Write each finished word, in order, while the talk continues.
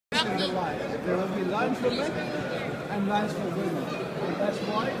in the lines. There will be lines for men and lines for women. And that's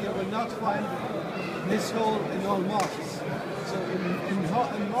why you will not find this hole in all mosques. So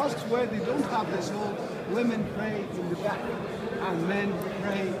in mosques where they don't have this hole, women pray in the back and men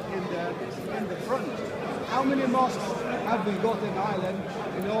pray in the front. How many mosques have we got in Ireland,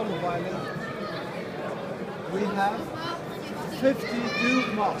 in all of Ireland? We have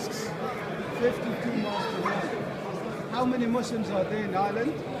 52 mosques. 52 mosques in Ireland. How many Muslims are there in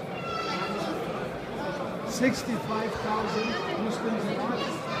Ireland? 65,000 Muslims in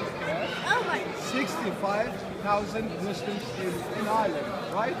Ireland. 65,000 Muslims in Ireland,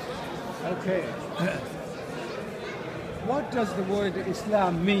 right? Okay. What does the word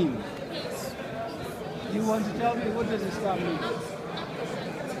Islam mean? You want to tell me what does Islam mean?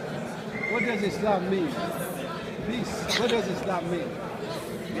 What does Islam mean? Please, what does Islam mean?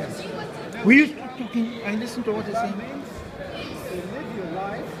 Yes. Were you talking? I listened to what you're saying. Islam means to live your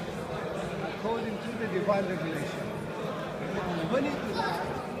life according to the divine revelation. And when you do that,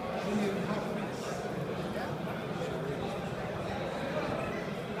 when you have peace.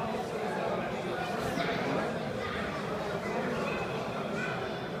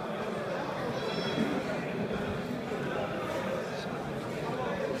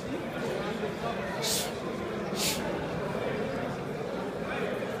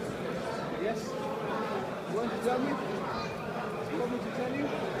 Yes? You want to tell me? You want me to tell you?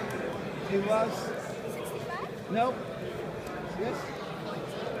 He was 65? No. Yes?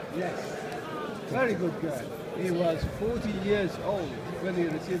 Yes. Very good girl. He was 40 years old when he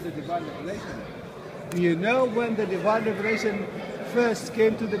received the divine revelation. Do you know when the divine revelation first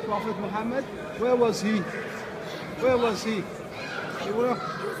came to the Prophet Muhammad? Where was he? Where was he? You were?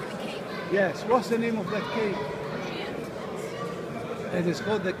 Yes. What's the name of that cave? It is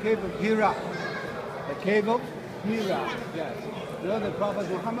called the Cave of Hira. The Cave of Hira. Yes. You know, the Prophet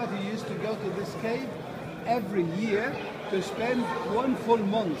Muhammad, he used to go to this cave every year to spend 1 full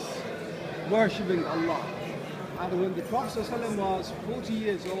month worshipping Allah. And when the Prophet ﷺ was 40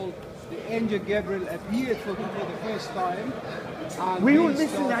 years old, the angel Gabriel appeared for him for the first time, and he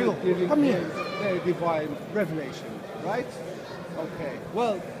started giving him the divine revelation. Right? Okay.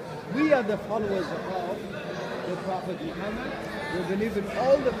 Well, we are the followers of the Prophet Muhammad. We believe in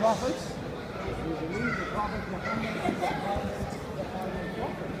all the prophets. We believe the Prophet Muhammad is the final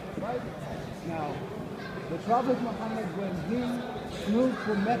prophet. Right? Now, the Prophet Muhammad, when he moved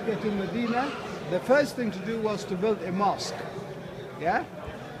from Mecca to Medina, the first thing to do was to build a mosque. Yeah?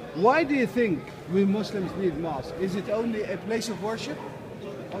 Why do you think we Muslims need mosque? Is it only a place of worship?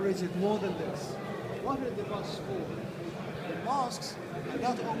 Or is it more than this? What are the mosques for? The mosques are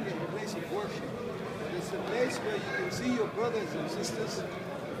not only a place of worship, but it's a place where you can see your brothers and sisters.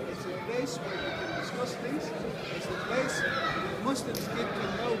 It's a place where you can discuss things. It's a place where Muslims get to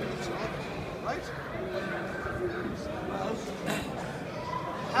know each other. Right? Well,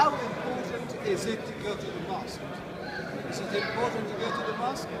 how important is it to go to the mosque? Is it important to go to the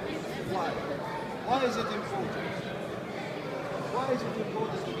mosque? Why? Why is it important? Why is it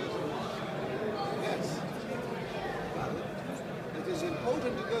important to go to the mosque? Yes. Well, it is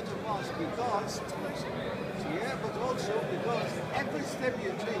important to go to the mosque because, yeah, but also because every step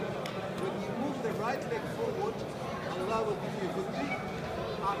you take, when you move the right leg forward, Allah will give you a good deed.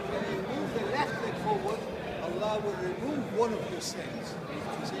 And when you move the left leg forward, Allah will remove one of your sins.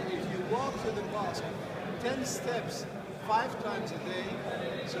 So if you walk to the mosque 10 steps 5 times a day,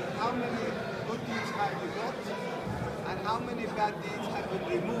 so how many good deeds have you got? And how many bad deeds have been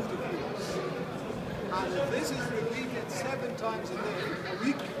removed of yours? And if this is repeated 7 times a day, a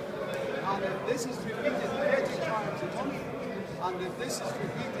week, and if this is repeated 30 times a month, and if this is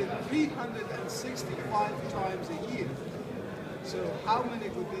repeated 365 times a year, so how many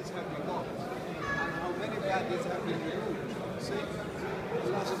good deeds have you got? And how many bad deeds have been removed? See,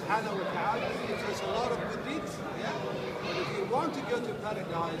 Allah subhanahu wa ta'ala gives us a lot of good deeds, yeah? But if you want to go to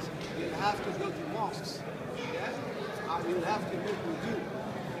paradise, you'll have to go to mosques, yeah? And you'll have to make wudu.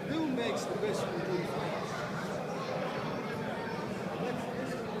 Who makes the best wudu?